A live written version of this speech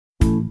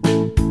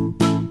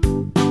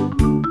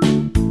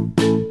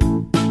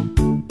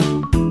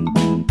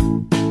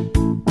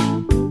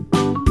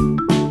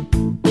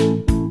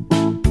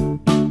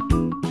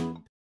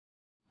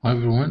Hi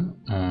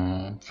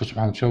everyone, first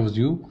Mohammed Shah with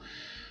you.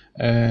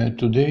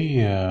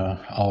 Today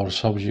our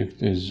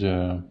subject is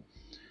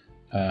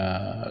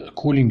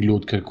cooling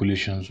load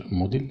calculations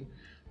model.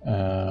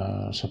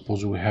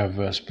 Suppose we have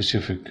a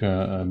specific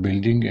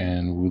building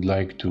and we would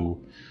like to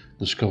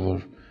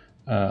discover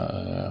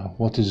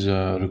what is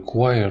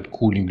required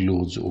cooling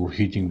loads or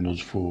heating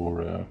loads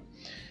for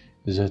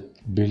that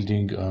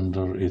building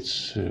under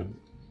its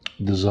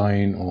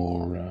design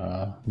or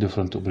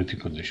different operating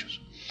conditions.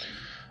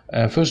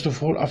 First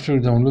of all, after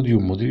you download your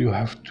model, you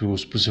have to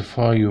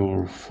specify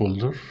your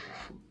folder.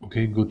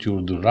 Okay, go to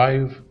your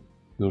drive,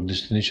 your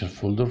destination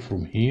folder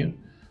from here.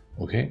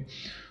 Okay,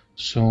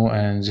 so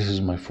and this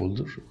is my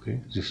folder. Okay,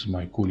 this is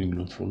my cooling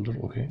load folder.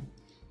 Okay,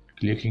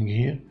 clicking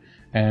here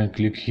and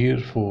click here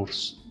for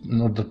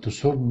in order to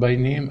sort by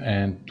name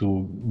and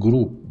to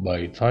group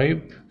by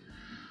type.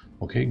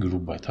 Okay,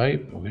 group by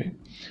type. Okay,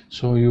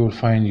 so you will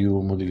find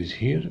your model is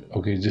here.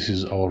 Okay, this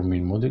is our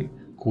main model,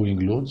 cooling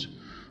loads.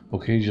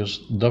 Okay,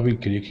 just double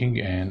clicking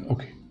and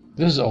okay,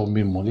 this is our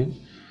main model.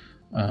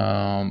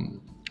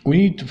 We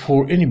need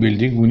for any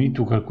building we need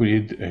to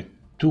calculate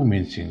two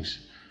main things: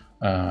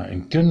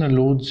 internal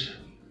loads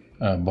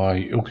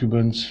by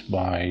occupants,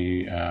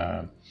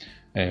 by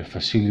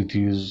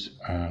facilities,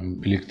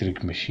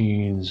 electric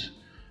machines,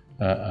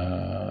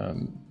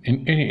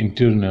 in any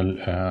internal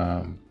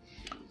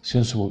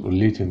sensible or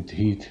latent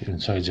heat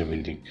inside the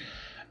building.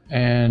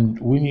 And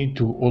we need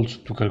to also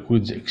to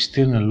calculate the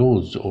external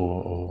loads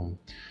or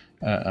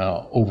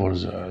over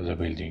the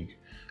building,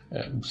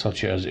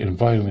 such as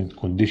environment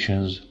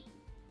conditions,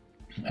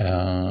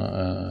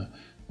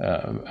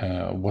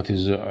 what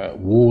is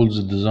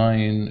walls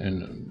design,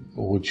 and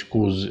which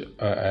cause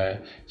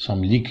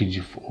some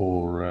leakage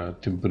or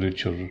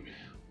temperature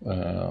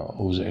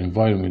of the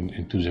environment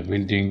into the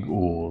building,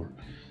 or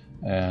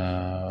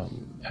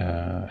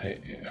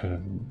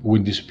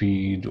wind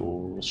speed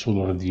or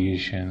solar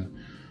radiation,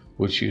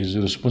 which is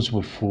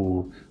responsible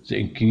for the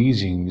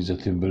increasing the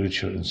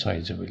temperature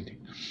inside the building.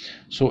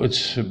 So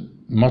it's a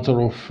matter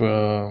of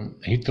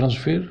heat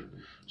transfer.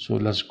 So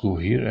let's go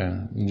here,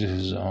 and this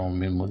is our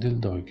main model.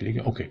 Double click.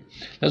 Okay,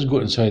 let's go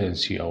inside and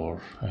see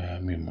our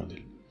main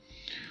model.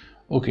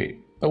 Okay,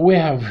 we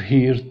have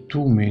here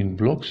two main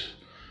blocks.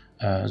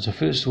 The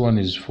first one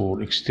is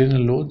for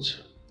external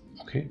loads.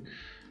 Okay,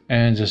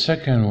 and the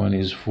second one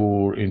is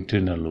for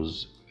internal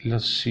loads.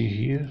 Let's see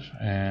here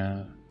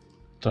and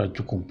try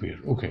to compare.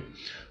 Okay,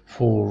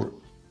 for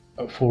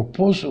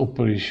post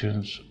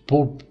operations,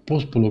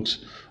 post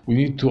blocks, we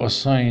need to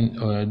assign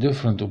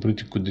different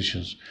operating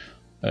conditions: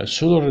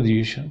 solar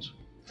radiations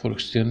for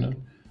external,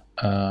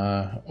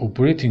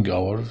 operating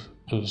hours.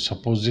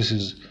 Suppose this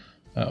is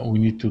we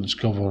need to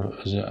discover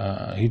the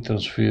heat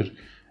transfer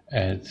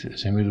at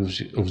the middle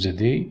of the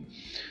day.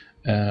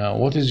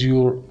 What is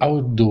your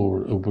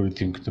outdoor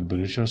operating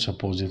temperature?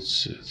 Suppose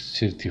it's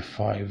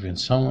 35 in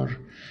summer.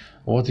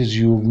 What is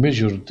your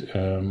measured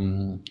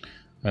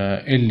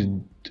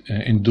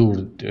indoor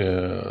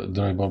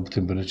dry bulb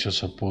temperature?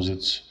 Suppose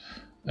it's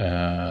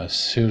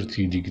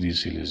 30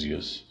 degrees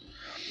Celsius.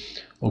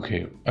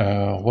 Okay,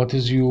 what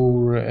is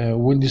your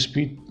wind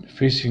speed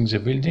facing the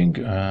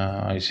building?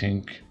 I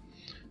think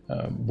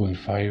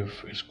 0.5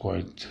 is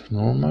quite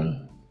normal.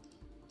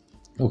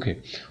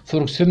 Okay,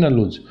 for external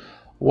loads,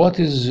 what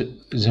is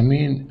the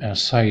main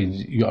side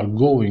you are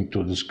going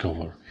to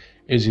discover?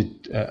 Is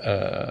it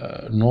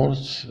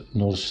north,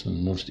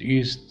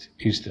 northeast,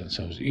 east and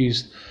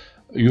southeast?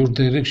 Your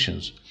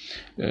directions.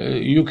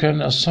 You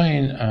can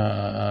assign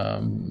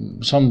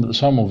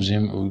some of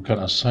them, or you can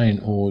assign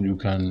all, you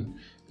can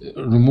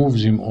remove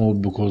them all,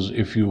 because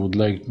if you would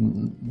like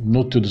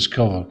not to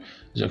discover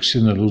the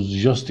external loads,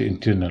 just the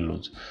internal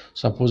loads.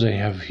 Suppose I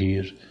have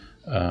here,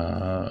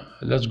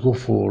 let's go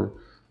for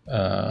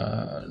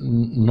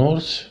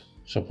north.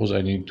 Suppose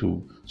I need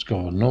to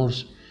discover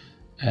north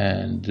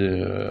and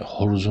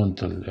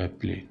horizontal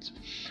plate.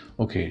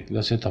 Okay,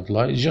 let's hit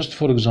apply. Just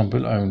for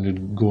example, I'm not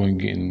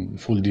going in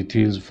full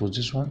details for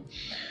this one.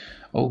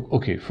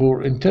 Okay,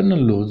 for internal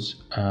loads,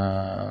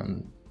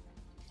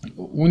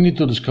 we need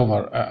to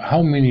discover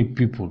how many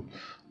people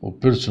or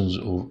persons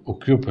or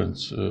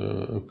occupants,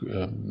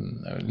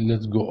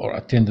 let's go, or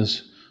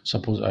attendance.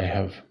 Suppose I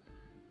have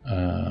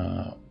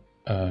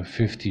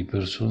 50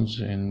 persons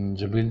in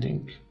the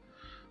building.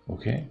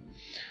 Okay.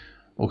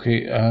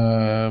 Okay,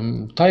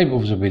 type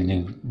of the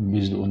building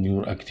based on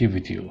your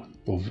activity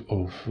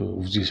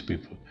of these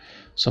people.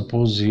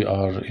 Suppose they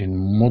are in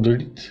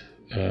moderate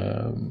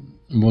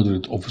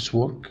office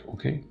work.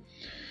 Okay,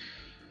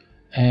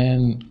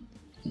 and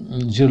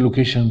their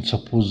location,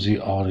 suppose they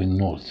are in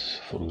north,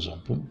 for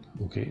example.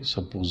 Okay,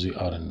 suppose they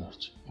are in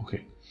north.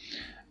 Okay,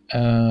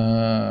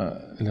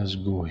 let's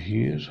go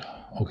here.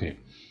 Okay,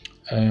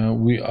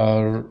 we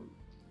are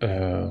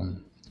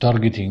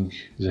targeting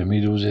the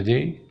middle of the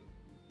day.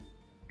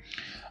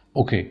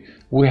 Okay,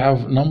 we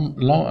have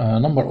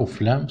number of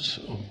lamps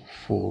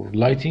for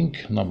lighting,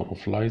 number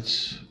of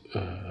lights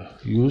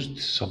used.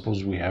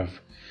 Suppose we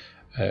have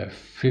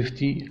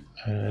 50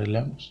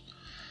 lamps.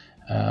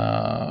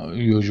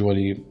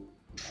 Usually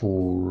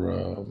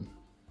for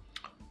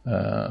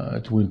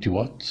 20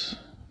 watts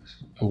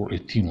or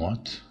 18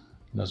 watts.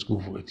 Let's go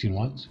for 18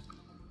 watts.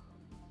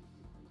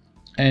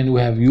 And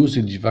we have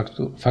usage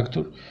factor.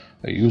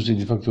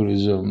 Usage factor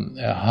is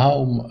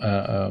how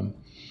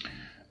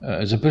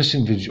the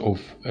percentage of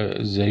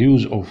the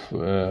use of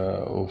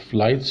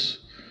lights.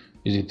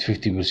 Is it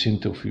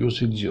 50% of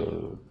usage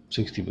or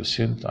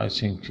 60%? I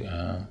think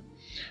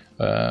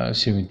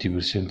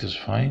 70% is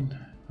fine.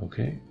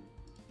 Okay.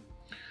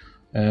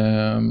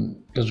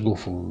 Let's go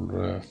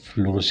for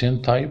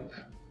fluorescent type.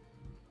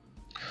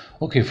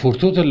 Okay, for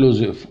total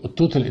loads,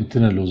 total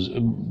internal loads,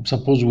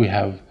 suppose we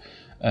have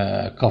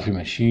coffee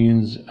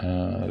machines,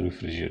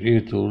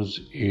 refrigerators,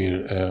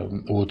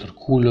 water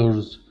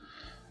coolers,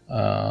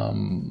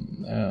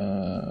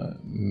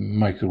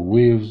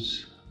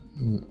 microwaves,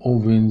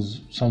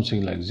 ovens,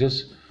 something like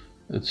this.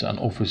 It's an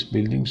office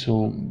building,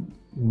 so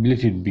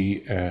let it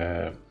be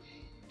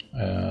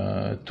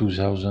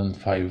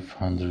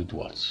 2500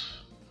 watts.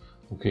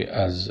 Okay,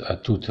 as a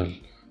total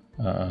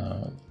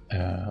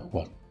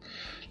watt.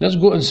 Let's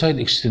go inside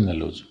external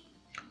loads.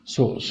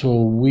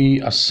 So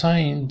we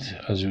assigned,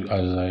 as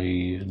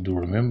I do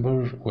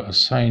remember, we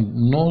assigned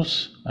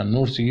north and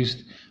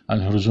northeast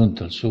and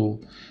horizontal. So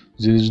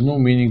there is no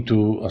meaning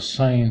to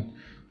assign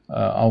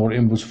our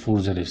inputs for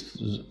the rest.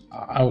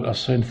 I will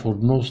assign for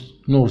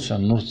north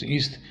and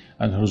northeast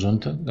and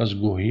horizontal. Let's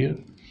go here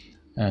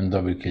and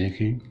double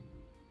clicking.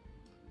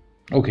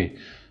 Okay,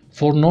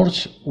 for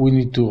north we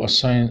need to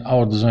assign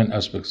our design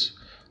aspects.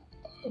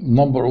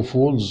 Number of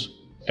walls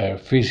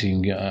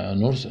facing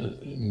north,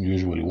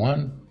 usually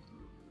 1.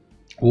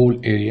 Wall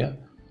area,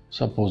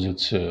 suppose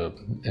it's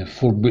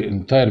for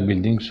entire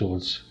building, so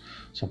it's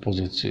suppose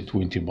it's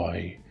 20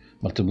 by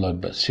multiplied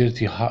by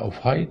 30 of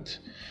height.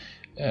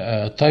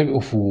 Type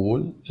of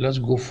wall, let's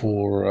go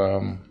for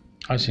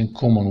I think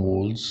common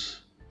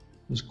walls.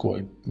 It's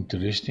quite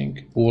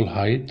interesting. Wall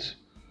height,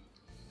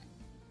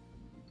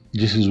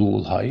 this is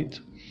wall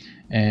height,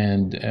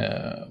 and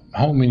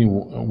how many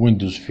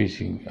windows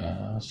facing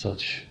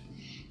such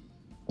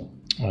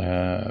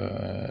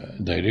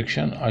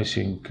direction. I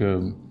think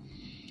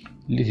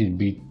let it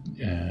be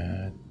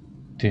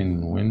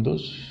 10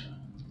 windows.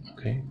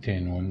 Okay,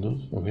 10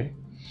 windows. Okay,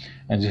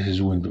 and this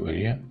is window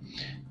area.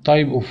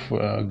 Type of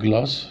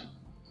glass,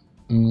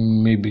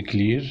 maybe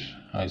clear.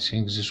 I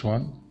think this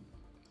one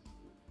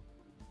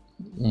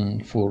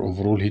for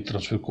overall heat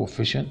transfer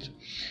coefficient.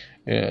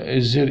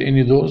 Is there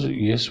any doors?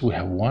 Yes, we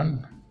have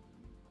one,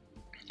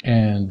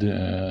 and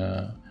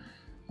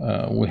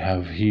we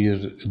have here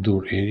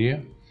door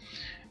area,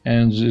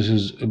 and this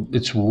is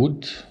it's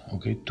wood.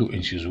 Okay, 2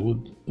 inches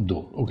wood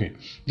door. Okay,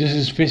 this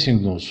is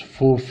facing north.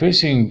 For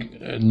facing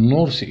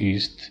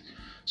northeast,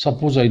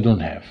 suppose I don't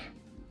have,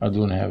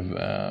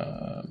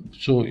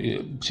 so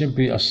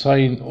simply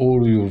assign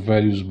all your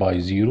values by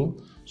 0,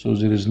 so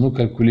there is no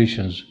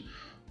calculations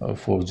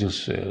for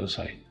this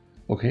side.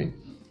 Okay,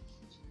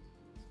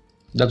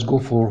 let's go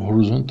for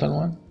horizontal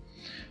one.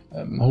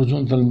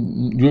 Horizontal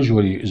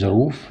usually is a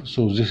roof,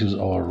 so this is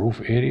our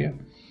roof area.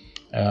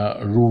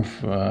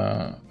 Roof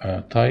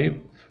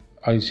type,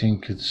 I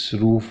think it's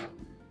roof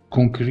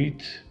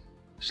concrete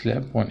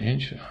slab, 1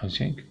 inch, I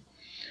think.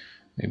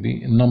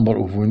 Maybe number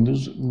of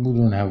windows, we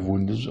don't have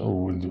windows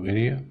or window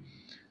area.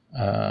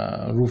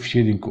 Roof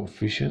shading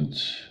coefficient,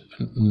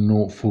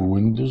 no for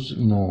windows,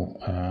 no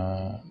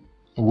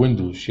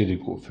window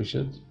shading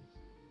coefficient,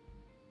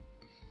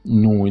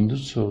 no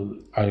windows, so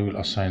I will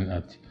assign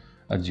at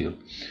 0.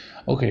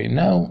 Okay,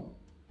 now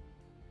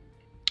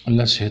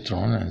let's hit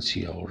run and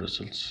see our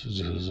results.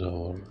 This is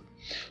our,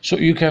 so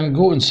you can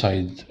go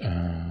inside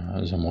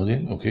the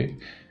model, okay,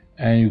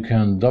 and you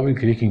can double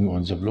clicking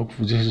on the block.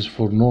 This is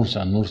for north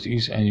and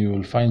northeast, and you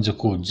will find the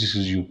code. This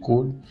is your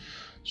code,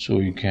 so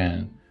you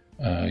can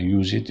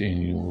use it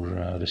in your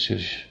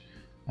research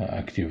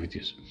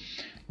activities.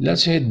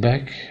 Let's head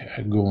back,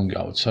 going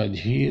outside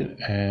here,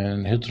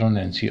 and hit run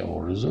and see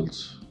our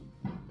results.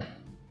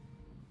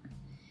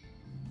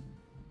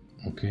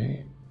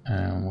 Okay,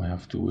 and we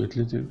have to wait a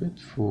little bit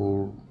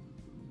for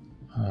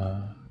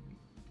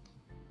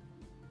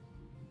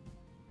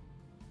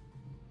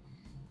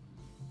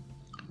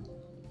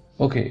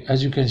okay,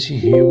 as you can see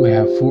here, we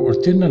have for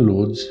internal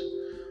loads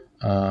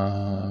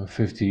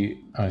 50,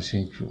 I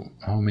think,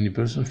 how many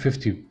persons?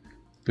 50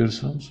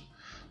 persons.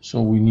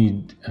 So we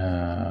need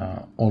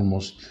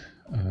almost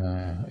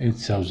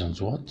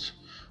 8,000 watts.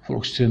 For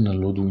external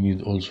load, we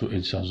need also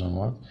 8,000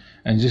 watts.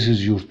 And this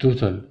is your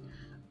total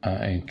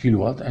in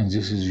kilowatt, and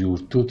this is your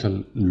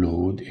total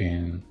load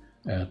in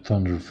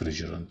ton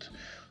refrigerant.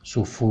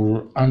 So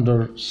for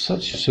under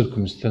such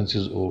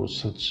circumstances or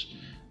such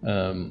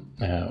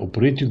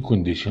operating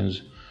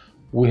conditions,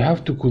 we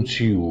have to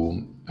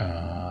consume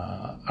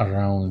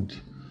around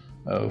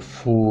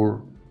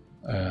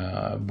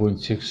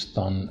 4.6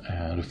 ton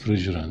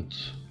refrigerant.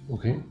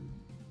 Okay,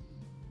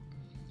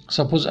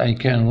 suppose I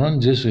can run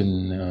this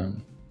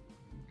in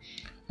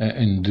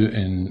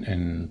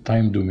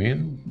time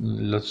domain.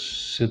 Let's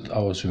set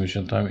our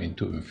simulation time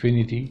into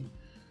infinity.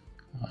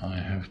 I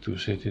have to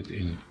set it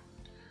in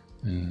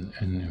in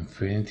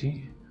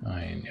infinity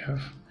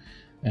INF,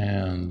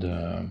 and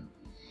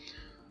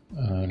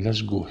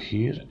let's go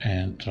here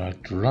and try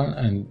to run.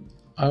 And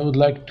I would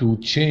like to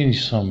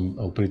change some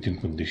operating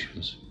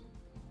conditions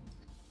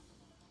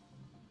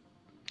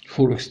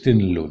for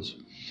external loads,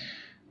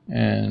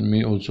 and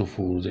may also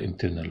for the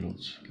internal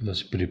loads.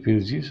 Let's prepare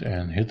this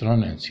and hit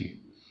run and see.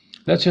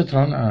 Let's hit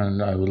run,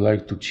 and I would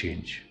like to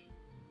change.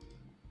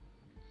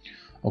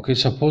 Okay,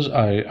 suppose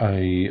I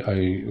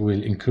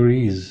will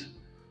increase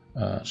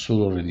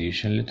solar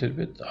radiation a little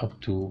bit up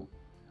to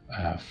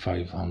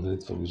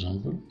 500, for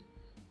example.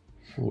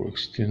 For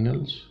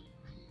externals,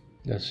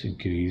 that's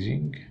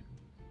increasing.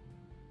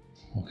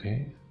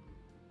 Okay,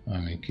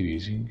 I'm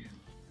increasing.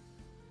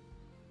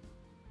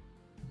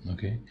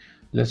 Okay,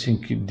 let's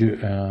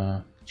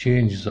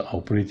change the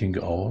operating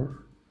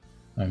hour.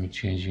 I'm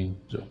changing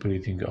the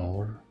operating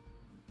hour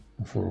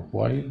for a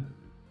while.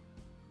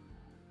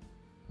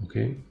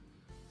 Okay,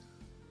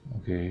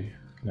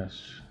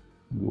 let's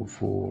go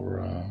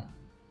for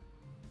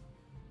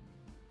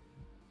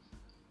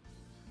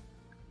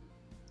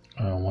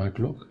 1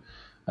 o'clock.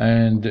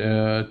 And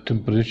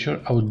temperature,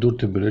 outdoor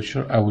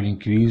temperature, I will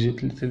increase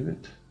it a little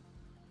bit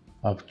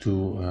up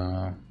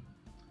to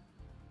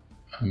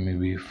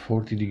maybe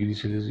 40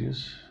 degrees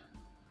Celsius.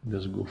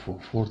 Let's go for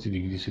 40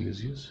 degrees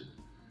Celsius.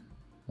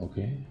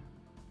 Okay.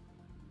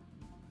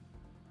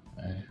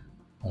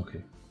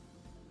 Okay.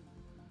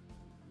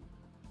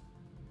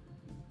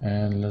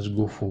 And let's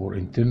go for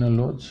internal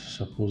loads.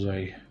 Suppose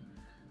I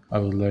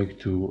would like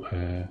to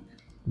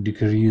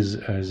decrease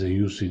as a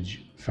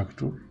usage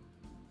factor.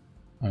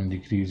 I'm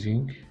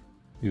decreasing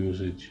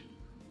usage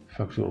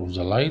factor of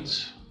the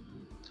lights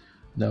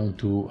down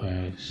to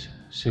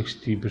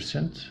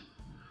 60%.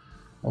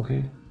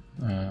 Okay,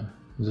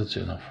 that's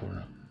enough for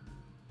now.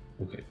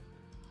 Okay,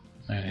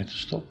 and hit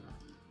stop.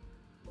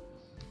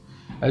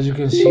 As you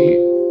can see,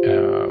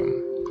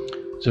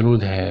 the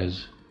load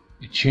has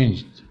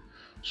changed.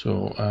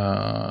 So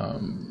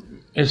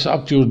it's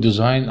up to your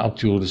design, up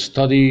to your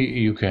study.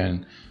 You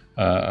can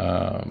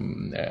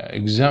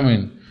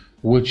examine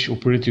which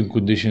operating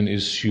condition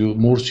is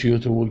more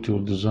suitable to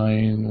your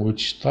design,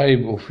 which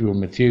type of your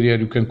material.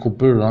 You can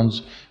compare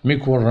runs,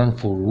 make one run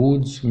for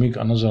woods, make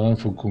another run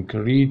for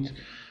concrete,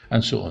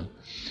 and so on.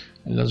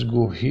 And let's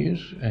go here,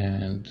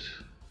 and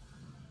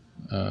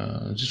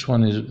this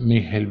one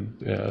may help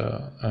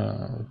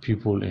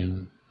people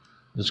in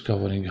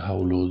discovering how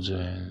loads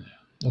and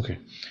okay.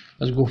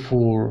 Let's go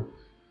for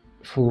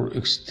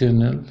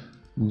external.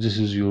 This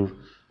is your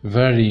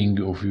varying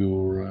of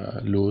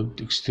your load,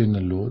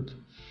 external load.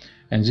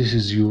 And this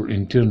is your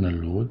internal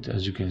load,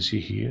 as you can see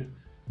here,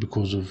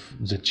 because of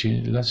the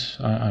change.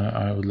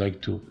 I would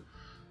like to,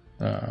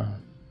 to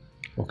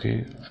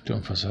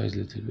emphasize a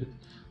little bit.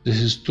 This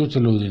is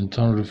total load in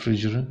ton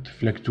refrigerant,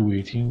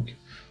 fluctuating,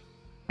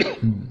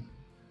 and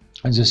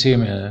the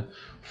same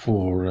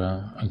for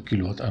in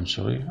kilowatt. I'm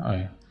sorry,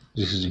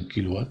 this is in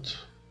kilowatt.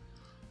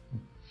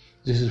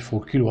 This is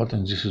for kilowatt,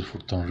 and this is for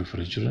ton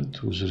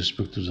refrigerant with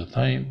respect to the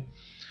time.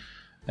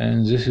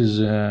 And this is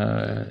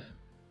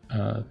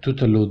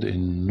total load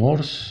in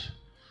north,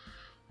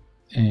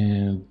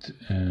 and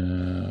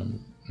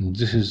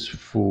this is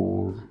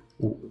for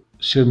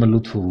thermal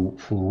load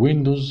for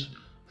windows,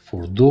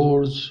 for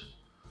doors,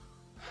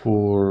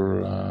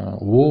 for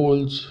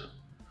walls,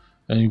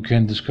 and you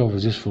can discover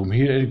this from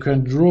here. You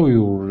can draw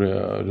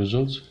your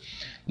results.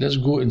 Let's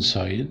go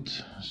inside,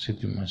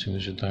 setting my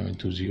simulation time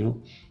into 0.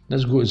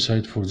 Let's go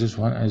inside for this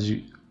one. As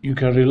you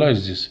can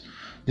realize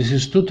this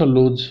is total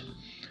loads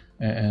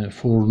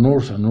for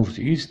north and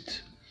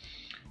northeast,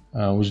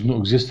 with no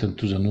existence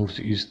to the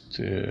northeast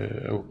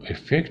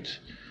effect.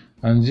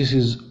 And this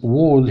is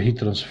wall heat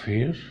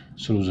transfer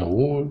through the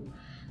wall,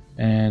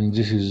 and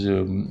this is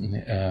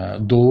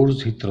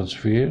doors heat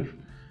transfer,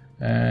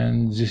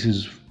 and this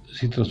is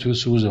heat transfer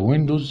through the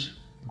windows,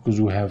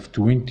 because we have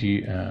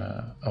 20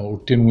 or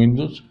 10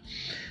 windows.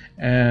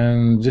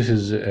 And this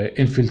is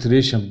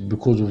infiltration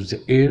because of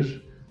the air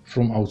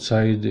from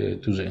outside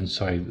to the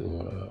inside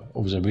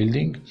of the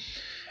building.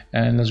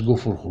 And let's go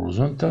for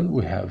horizontal.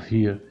 We have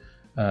here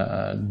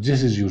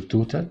this is your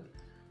total.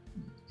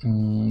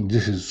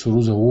 This is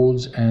through the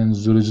walls, and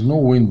there is no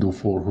window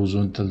for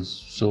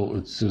horizontals, so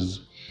it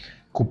is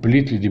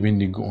completely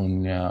depending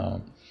on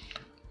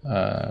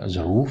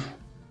the roof.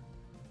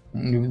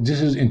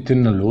 This is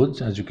internal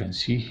loads, as you can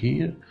see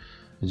here.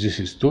 This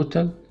is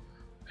total.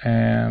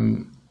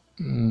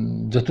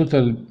 The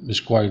total is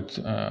quite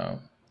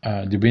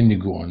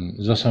depending on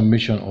the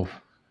summation of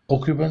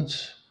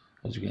occupants,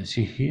 as you can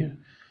see here.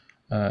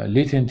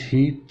 Latent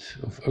heat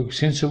of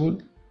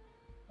sensible,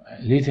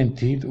 latent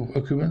heat of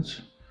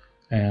occupants,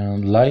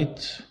 and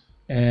light,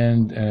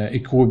 and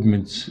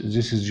equipment.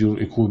 This is your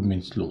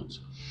equipment loads.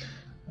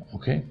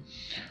 Okay.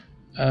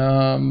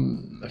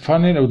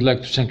 Finally, I would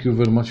like to thank you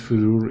very much for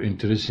your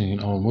interest in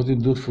our model.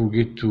 Don't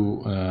forget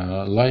to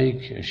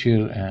like,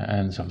 share,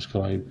 and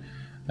subscribe.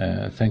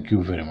 Thank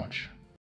you very much.